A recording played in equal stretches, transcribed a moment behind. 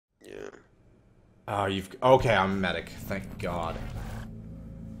Oh, you've... Okay, I'm a medic. Thank God.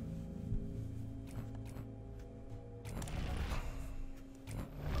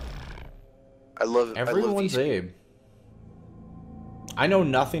 Everyone's Abe. I know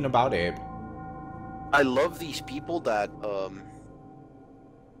nothing about Abe. I love these people that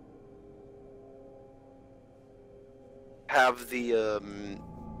have the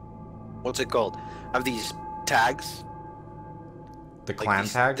what's it called? Have these tags. The clan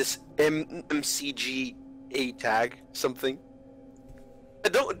tags? This MCGA tag something.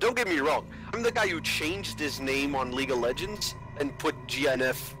 Don't get me wrong. I'm the guy who changed his name on League of Legends and put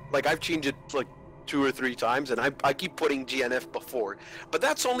GNF. Like, I've changed it like 2 or 3 times, and I keep putting GNF before. But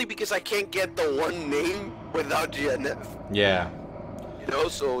that's only because I can't get the one name without GNF. Yeah. You know,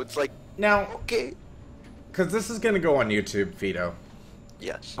 so it's like, now, okay. Because this is gonna go on YouTube, Fito.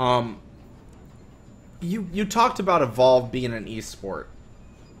 Yes. You talked about Evolve being an esport.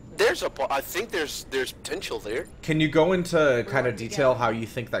 I think there's potential there. Can you go into kind of detail how you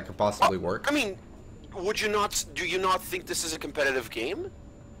think that could possibly work? I mean, do you not think this is a competitive game?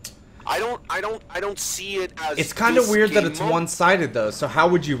 I don't see it as. It's kind of weird that it's one-sided though. So how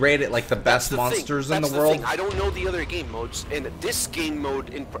would you rate it? Like the best monsters in the world? I don't know the other game modes, and this game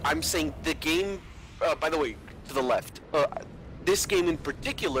mode. I'm saying the game. By the way, to the left. This game in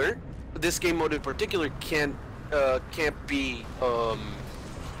particular, this game mode in particular can't be.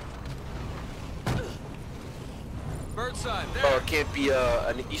 Can't be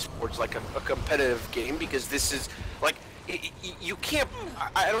an esports, like a competitive game, because this is like you can't.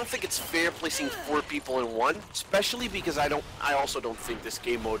 I don't think it's fair placing 4 people in one, especially because I also don't think this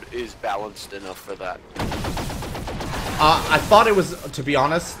game mode is balanced enough for that. I thought it was, to be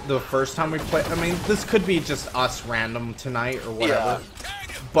honest, the first time we played. I mean, this could be just us random tonight or whatever.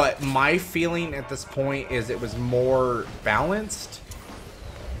 Yeah. But my feeling at this point is it was more balanced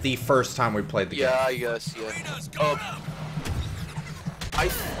the first time we played the game. Yeah, I guess, yeah.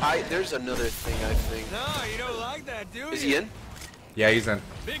 There's another thing, I think. No, you don't like that, do you? Is he in? Yeah, he's in.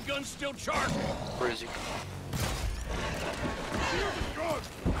 Big gun's still charged. Where is he?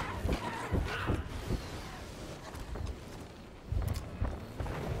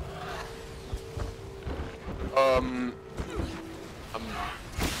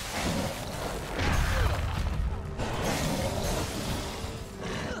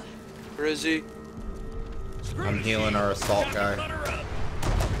 Where is he? I'm healing our assault guy.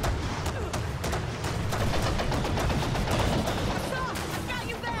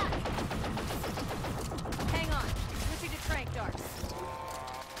 Hang on. Switching to trank darts.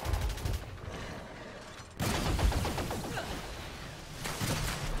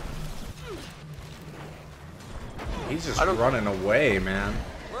 He's just running away, man.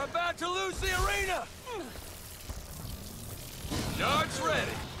 We're about to lose the arena. Darts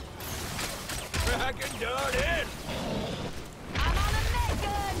ready. Kraken dart in. I'm on a med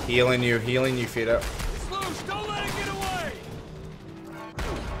gun. Healing you, Fito. It's loose. Don't let it get away.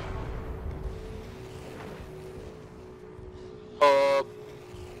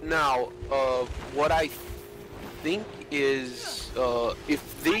 Now, what I think is,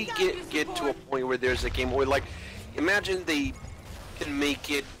 if they get to a point where there's a game where, like, imagine they can make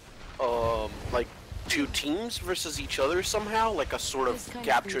it, like, 2 teams versus each other somehow, like a sort of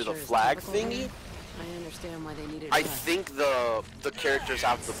capture the flag thingy. I understand why they needed. I think the characters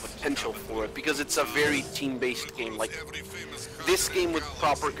have the potential for it, because it's a very team-based game. Like, this game with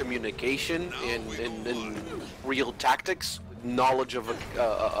proper communication and real tactics, knowledge of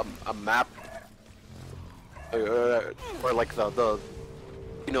a map, or like the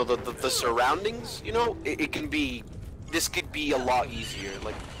you know the surroundings. You know, it can be. This could be a lot easier.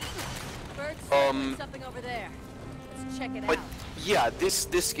 Like. Something over there. Let's check it out. But yeah,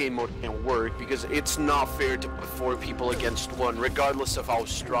 this game mode can work because it's not fair to put 4 people against 1, regardless of how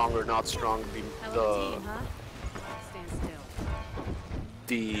strong or not strong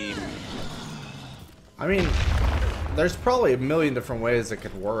I mean, there's probably a million different ways it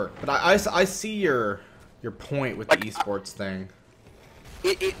could work, but I see your point with the esports thing.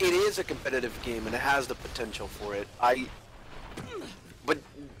 It is a competitive game and it has the potential for it. But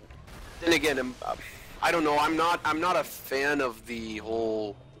then again, I don't know. I'm not a fan of the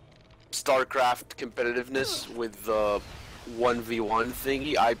whole StarCraft competitiveness with the 1v1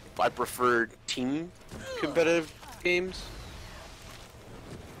 thingy. I prefer team competitive games.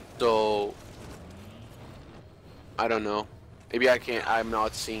 So I don't know. Maybe I'm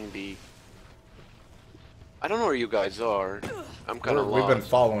not seeing the. I don't know where you guys are. I'm kind of lost. We've been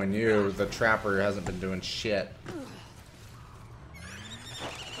following you. The trapper hasn't been doing shit.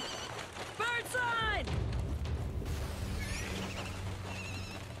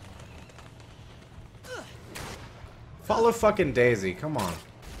 Follow fucking Daisy. Come on.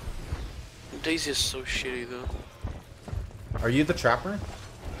 Daisy is so shitty though. Are you the trapper?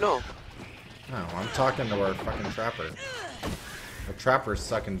 No. No, I'm talking to our fucking trapper. The trapper's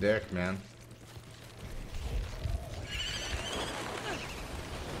sucking dick, man.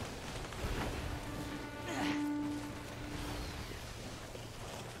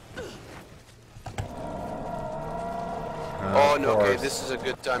 Oh no, okay, course. this is a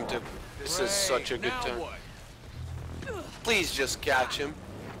good time to... This is such a good Now time. what? Please just catch him.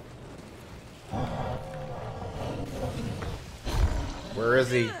 Where is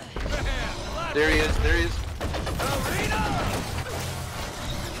he? There he is, there he is.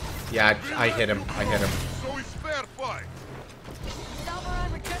 Yeah, I hit him. I hit him. So it's fair fight.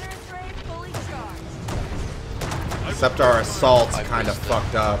 Salvaron regenerate ray fully charged. Except our assault's I kind of missed it.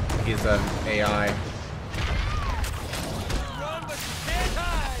 fucked up. He's an AI. Run, but you can't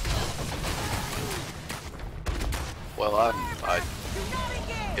hide. Well, I'm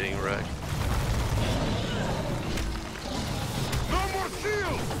getting wrecked. No more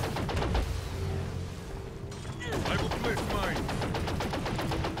shields. I will place mine.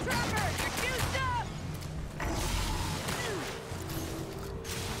 Trapper, you're juiced up!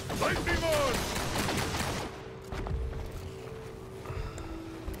 Light him on.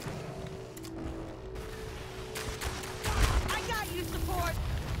 I got you, support!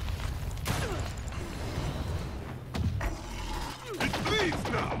 It bleeds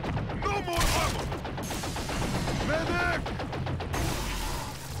now. No more ammo. Medic.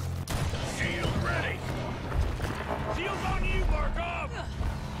 Shield ready. Shields on you, Markov.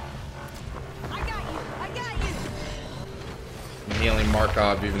 I got you! I got you! I'm healing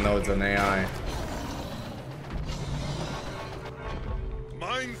Markov even though it's an AI.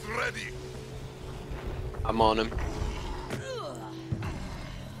 Mine's ready. I'm on him.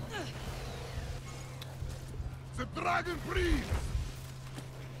 The dragon breathes.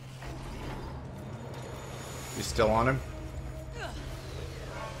 You still on him?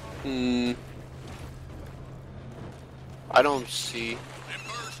 Hmm. I don't see.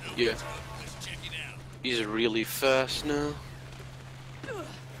 Yeah. He's really fast now.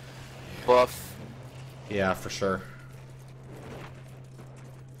 Buff. Yeah, for sure.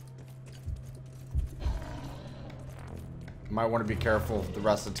 Might want to be careful. The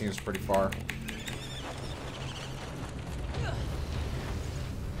rest of the team's pretty far.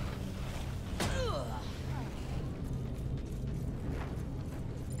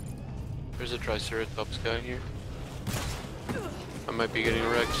 There's a Triceratops guy here. I might be getting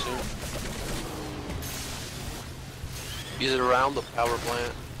wrecked soon. He's around the power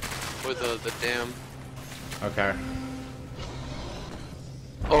plant. Or the dam. Okay.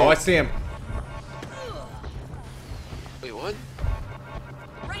 Oh, I see him. Wait, what?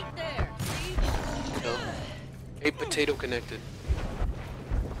 Right there! See? No. Hey, potato connected.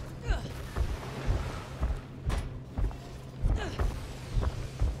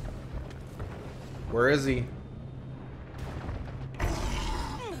 Where is he? I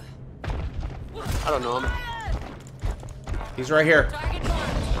don't know him. He's right here. Target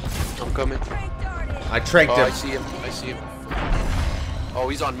marked! I'm coming. Trank darted! I tranked Oh, him. I see him. I see him. Oh,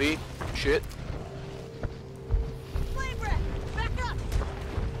 he's on me. Shit. Flame breath! Back up!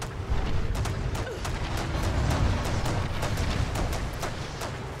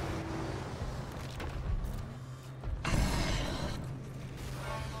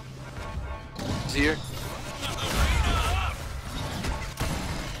 He's here.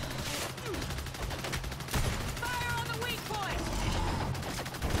 Fire on the weak point!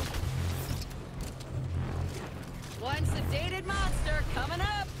 One sedated monster coming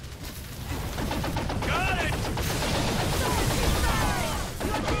up! Got it.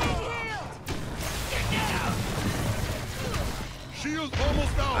 You're being healed! Shield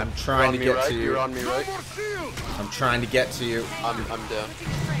almost down. I'm You're trying on to me, get right? to you. You're on me, No right? more shield. I'm trying to get to you. I'm down. Switching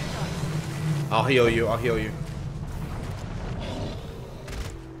to trank darts. I'll heal you. I'll heal you.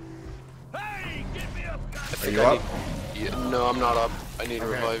 Hey, get me up. Are you up? Yeah, no, I'm not up. I need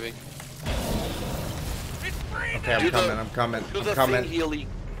Okay. reviving. It's free Okay, I'm Do the- coming. I'm coming. Do I'm the coming. thing healing.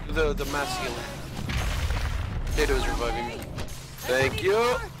 Do the mass healing. Potato's reviving me. Thank you.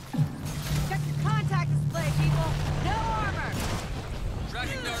 Check your contact display, people! No armor!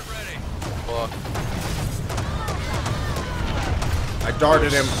 Tracking dart ready. Fuck. I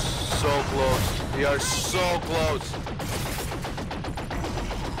darted him. So close. We are so close.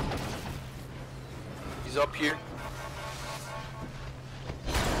 He's up here.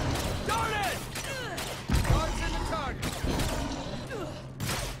 Darted. Darts in the target.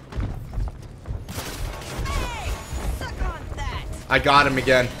 Hey! Suck on that! I got him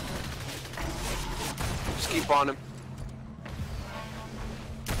again. Just keep on him.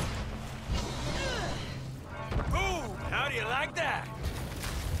 do you like that?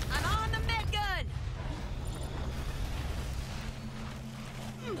 I'm on the med gun.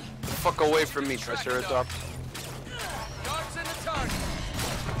 Fuck away from me, Triceratops. Darts in the target.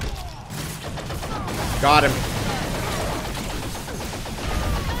 Got him.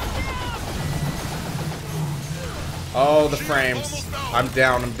 Oh, the frames. I'm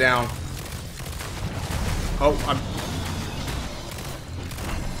down, I'm down. Oh,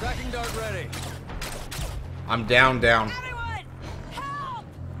 Tracking dart ready. I'm down. Everyone, help!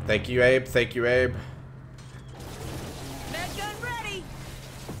 Thank you, Abe. Thank you, Abe. Med gun ready.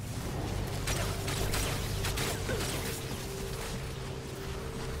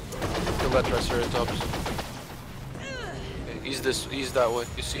 Kill that Triceratops. He's that way.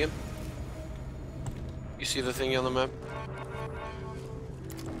 You see him? You see the thingy on the map?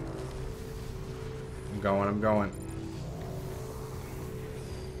 I'm going.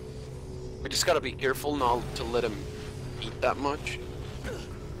 We just gotta be careful not to let him eat that much.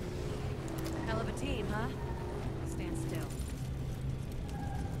 Hell of a team, huh? Stand still.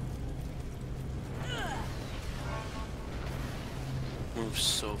 Moves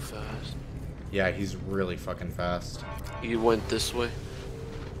so fast. Yeah, he's really fucking fast. He went this way.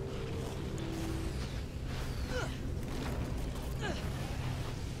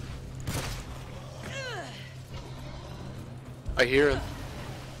 I hear him.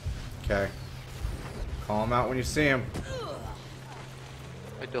 Okay. Call him out when you see him.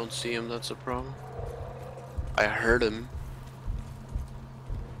 I don't see him, that's a problem. I heard him.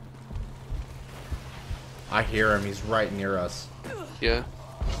 I hear him. He's right near us. Yeah.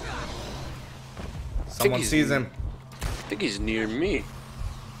 Someone sees him. I think he's near me.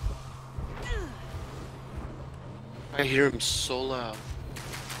 I hear him so loud.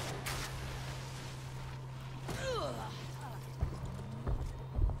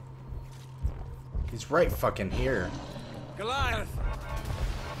 He's right fucking here. Goliath.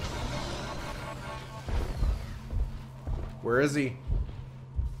 Where is he?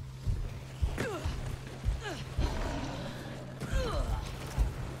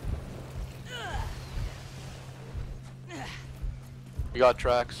 We got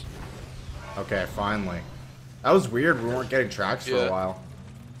tracks. Okay, finally. That was weird. We weren't getting tracks for Yeah. a while.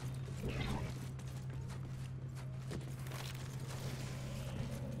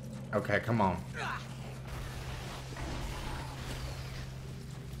 Okay, come on.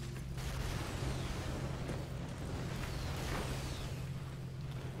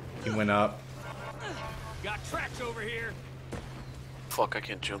 He went up. Got tracks over here. Fuck, I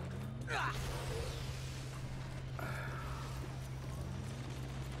can't jump.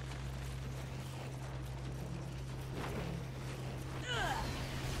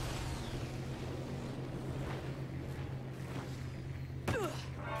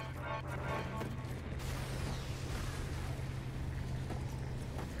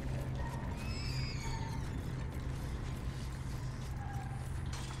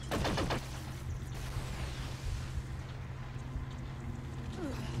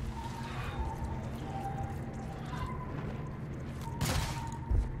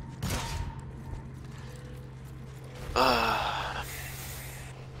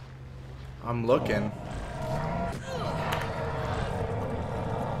 I'm looking.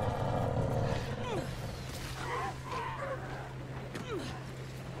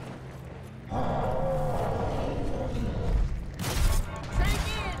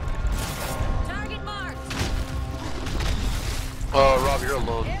 Target marked. Oh, Rob, you're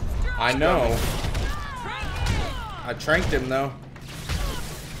alone. I know. I tranked him though.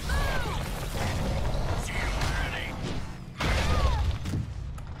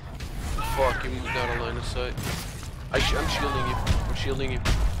 Fuck, you moved out of line of sight. I'm shielding you. I'm shielding you.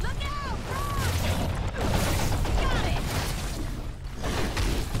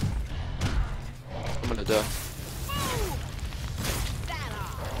 I'm gonna die.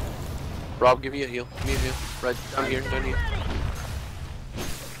 Rob, give me a heal. Give me a heal. Right down here, down here.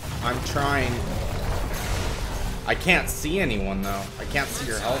 I'm trying. I can't see anyone though. I can't see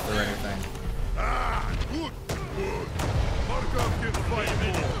your health or anything. Ah, good. Markov, give the fight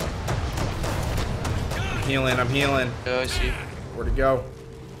more. I'm healing. I'm healing. Yeah, I see. Where'd it go?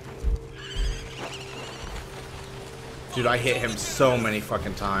 Dude, I hit him so many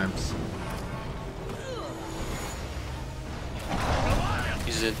fucking times.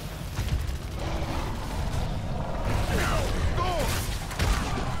 He's in.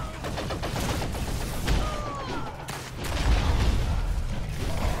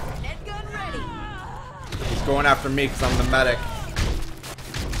 Med gun ready. He's going after me because I'm the medic.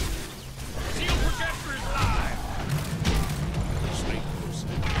 Shield projector is live. Stay close.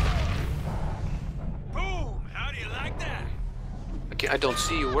 Boom! How do you like that? I don't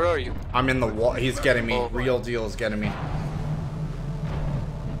see you. Where are you? I'm in the wall. He's getting me. Oh. Real deal is getting me. On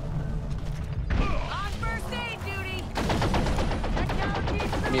first aid duty.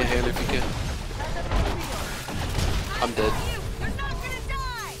 Give me a hand if you can. I'm dead. You're not gonna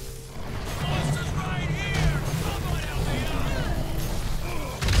die. Monster's right here! Someone help me out!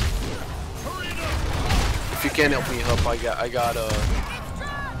 Hurry up! If you can't help me help, I got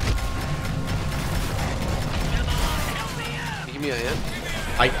Give me a hand.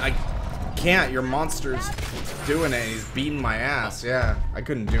 I can't. Your monster's doing it. He's beating my ass. Yeah. I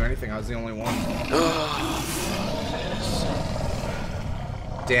couldn't do anything. I was the only one.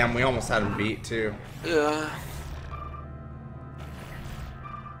 Damn, we almost had him beat, too. Yeah.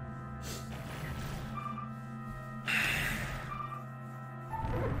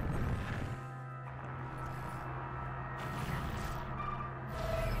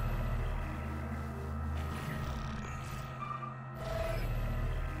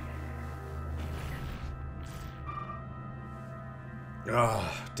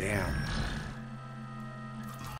 Oh, damn.